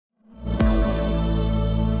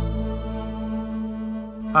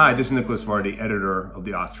Hi, this is Nicholas Vardy, editor of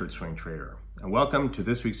the Oxford Swing Trader, and welcome to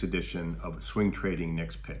this week's edition of Swing Trading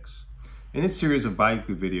Nick's Picks. In this series of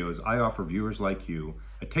bi-weekly videos, I offer viewers like you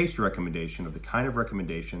a taster recommendation of the kind of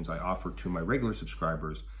recommendations I offer to my regular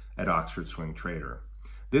subscribers at Oxford Swing Trader.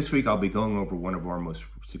 This week, I'll be going over one of our most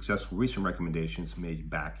successful recent recommendations made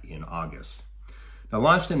back in August. Now,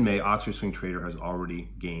 launched in May, Oxford Swing Trader has already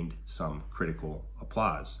gained some critical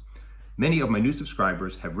applause. Many of my new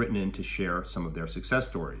subscribers have written in to share some of their success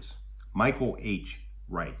stories. Michael H.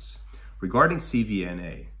 writes, regarding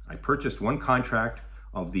CVNA, I purchased one contract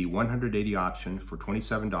of the 180 option for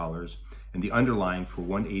 $27 and the underlying for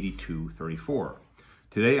 $182.34.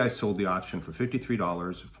 Today I sold the option for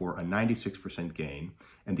 $53 for a 96% gain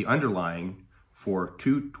and the underlying for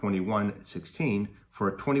 $221.16 for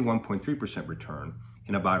a 21.3% return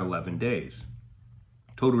in about 11 days.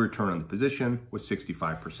 Total return on the position was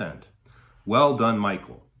 65%. Well done,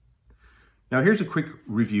 Michael. Now here's a quick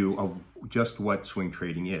review of just what swing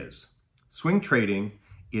trading is. Swing trading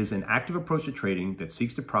is an active approach to trading that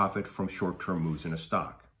seeks to profit from short-term moves in a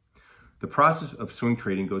stock. The process of swing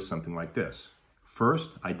trading goes something like this. First,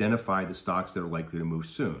 identify the stocks that are likely to move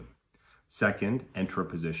soon. Second, enter a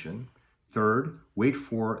position. Third, wait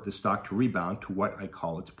for the stock to rebound to what I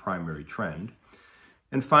call its primary trend.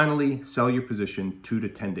 And finally, sell your position 2 to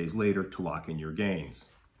 10 days later to lock in your gains.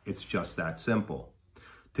 It's just that simple.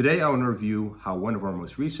 Today, I want to review how one of our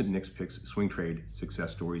most recent Nick's Picks swing trade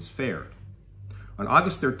success stories fared. On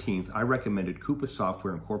August 13th, I recommended Coupa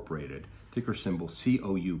Software Inc, ticker symbol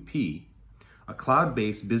COUP, a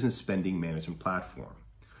cloud-based business spending management platform.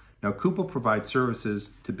 Now, Coupa provides services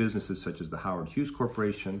to businesses such as the Howard Hughes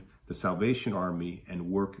Corporation, the Salvation Army, and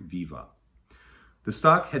WorkViva. The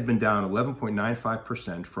stock had been down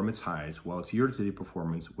 11.95% from its highs, while its year-to-date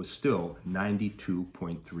performance was still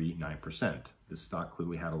 92.39%. This stock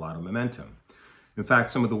clearly had a lot of momentum. In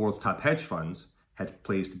fact, some of the world's top hedge funds had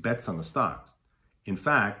placed bets on the stock. In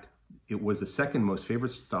fact, it was the second most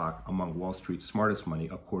favored stock among Wall Street's smartest money,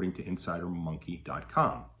 according to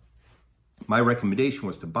InsiderMonkey.com. My recommendation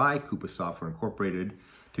was to buy Coupa Software Inc,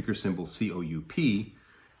 ticker symbol COUP,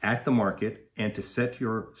 at the market and to set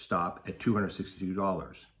your stop at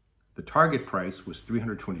 $262. The target price was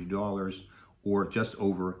 $322 or just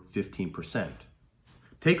over 15%.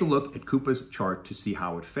 Take a look at Coupa's chart to see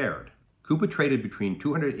how it fared. Coupa traded between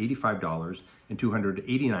 $285 and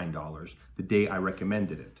 $289 the day I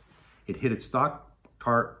recommended it. It hit its stock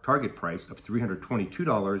target price of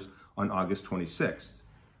 $322 on August 26th.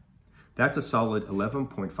 That's a solid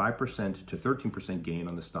 11.5% to 13% gain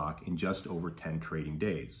on the stock in just over 10 trading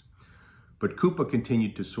days. But Coupa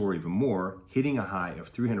continued to soar even more, hitting a high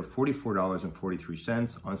of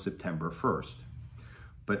 $344.43 on September 1st.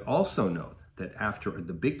 But also note that after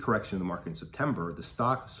the big correction in the market in September, the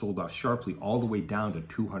stock sold off sharply all the way down to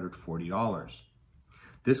 $240.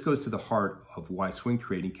 This goes to the heart of why swing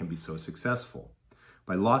trading can be so successful.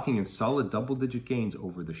 By locking in solid double-digit gains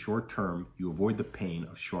over the short term, you avoid the pain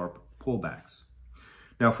of sharp pullbacks.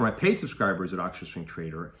 Now, for my paid subscribers at Oxford Swing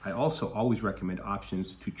Trader, I also always recommend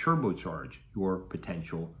options to turbocharge your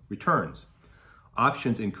potential returns.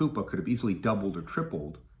 Options in Coupa could have easily doubled or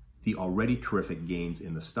tripled the already terrific gains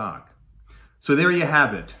in the stock. So there you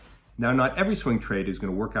have it. Now, not every swing trade is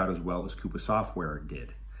going to work out as well as Coupa Software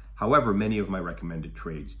did. However, many of my recommended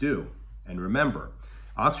trades do. And remember,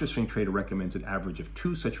 Oxford Swing Trader recommends an average of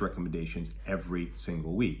 2 such recommendations every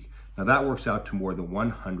single week. Now that works out to more than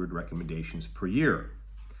 100 recommendations per year.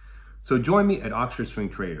 So join me at Oxford Swing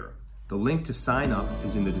Trader. The link to sign up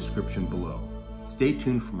is in the description below. Stay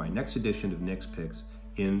tuned for my next edition of Nick's Picks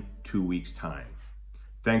in 2 weeks' time.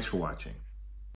 Thanks for watching.